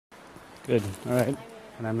Good. All right.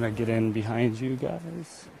 And I'm going to get in behind you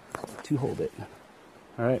guys to hold it.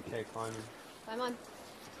 All right. Okay, climb. Climb on.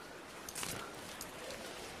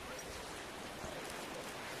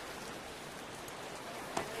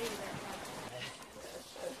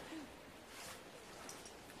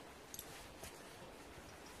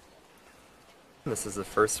 This is the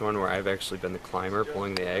first one where I've actually been the climber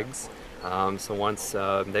pulling the eggs. So once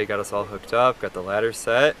they got us all hooked up, got the ladder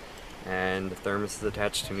set, and the thermos is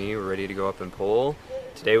attached to me, we're ready to go up and pull.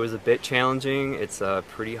 Today was a bit challenging. It's a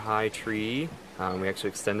pretty high tree. We actually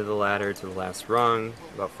extended the ladder to the last rung,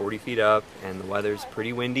 about 40 feet up, and the weather's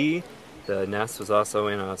pretty windy. The nest was also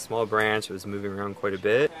in a small branch. It was moving around quite a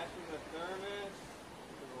bit.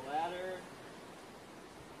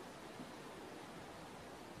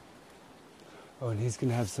 Oh, and he's going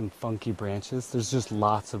to have some funky branches. There's just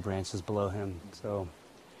lots of branches below him, so...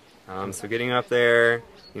 So getting up there,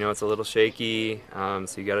 it's a little shaky, so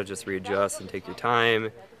you got to just readjust and take your time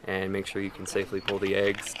and make sure you can safely pull the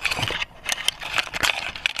eggs.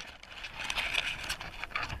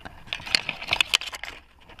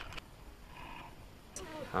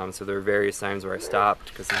 So there were various times where I stopped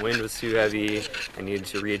because the wind was too heavy. I needed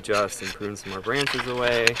to readjust and prune some more branches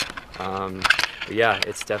away. But yeah,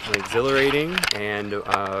 it's definitely exhilarating and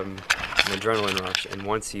an adrenaline rush. And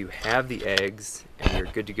once you have the eggs and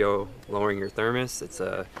you're good to go lowering your thermos, it's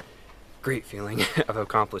a great feeling of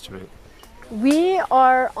accomplishment. We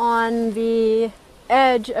are on the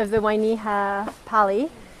edge of the Wainiha Pali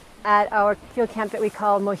at our field camp that we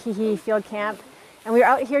call Mohihi Field Camp. And we're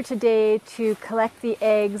out here today to collect the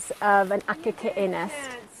eggs of an akike'e nest.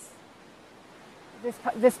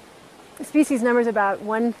 This species numbers about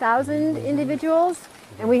 1,000 individuals,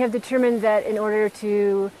 and we have determined that in order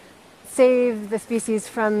to save the species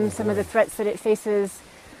from some of the threats that it faces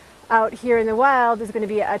out here in the wild, there's going to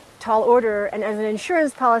be a tall order, and as an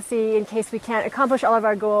insurance policy, in case we can't accomplish all of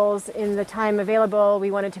our goals in the time available,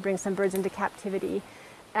 we wanted to bring some birds into captivity.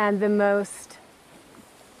 And the most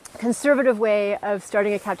conservative way of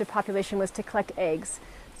starting a captive population was to collect eggs.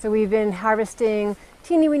 So we've been harvesting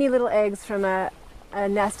teeny weeny little eggs from a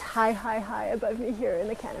nest high above me here in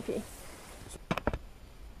the canopy.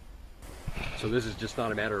 So this is just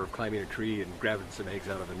not a matter of climbing a tree and grabbing some eggs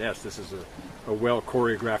out of a nest. This is a well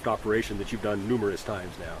choreographed operation that you've done numerous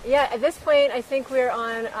times now. Yeah, at this point I think we're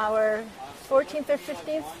on our 14th or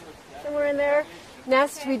 15th, somewhere in there,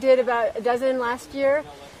 nest. We did about a dozen last year.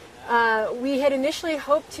 We had initially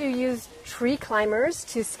hoped to use tree climbers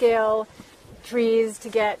to scale trees to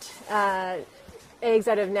get eggs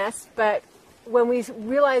out of nests, but when we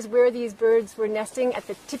realized where these birds were nesting at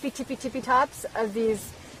the tippy tops of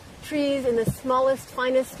these trees in the smallest,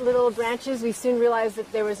 finest little branches, we soon realized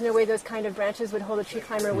that there was no way those kind of branches would hold a tree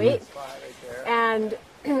climber weight. And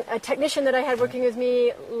a technician that I had working with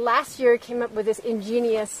me last year came up with this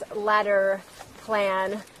ingenious ladder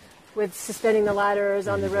plan with suspending the ladders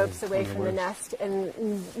on the ropes away from the nest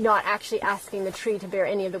and not actually asking the tree to bear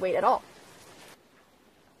any of the weight at all.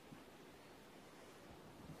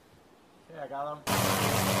 Yeah, I got him.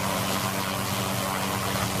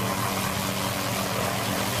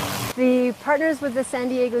 The partners with the San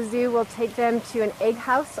Diego Zoo will take them to an egg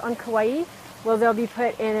house on Kauai, where they'll be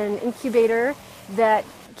put in an incubator that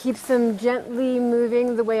keeps them gently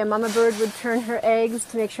moving the way a mama bird would turn her eggs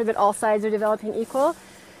to make sure that all sides are developing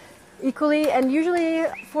equally, and usually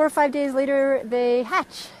 4 or 5 days later they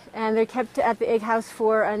hatch, and they're kept at the egg house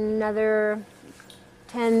for another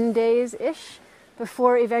 10 days-ish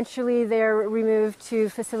before eventually they're removed to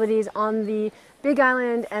facilities on the Big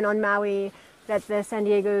Island and on Maui that the San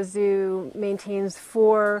Diego Zoo maintains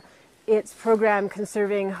for its program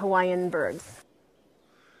conserving Hawaiian birds.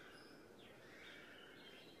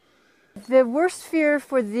 The worst fear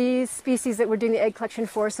for these species that we're doing the egg collection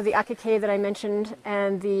for, so the akike'e that I mentioned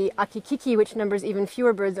and the akikiki, which numbers even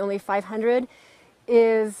fewer birds, only 500,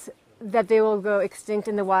 is that they will go extinct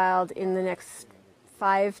in the wild in the next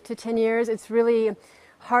 5 to 10 years. It's really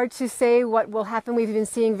hard to say what will happen. We've been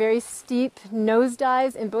seeing very steep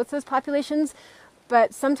nosedives in both those populations,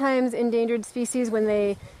 but sometimes endangered species, when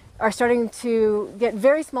they are starting to get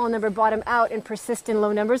very small in number, bottom out and persist in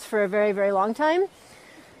low numbers for a very long time.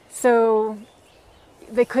 So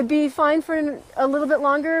they could be fine for a little bit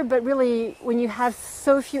longer, but really when you have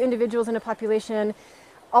so few individuals in a population,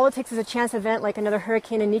 all it takes is a chance event like another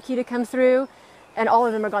hurricane Iniki to come through, and all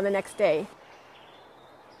of them are gone the next day.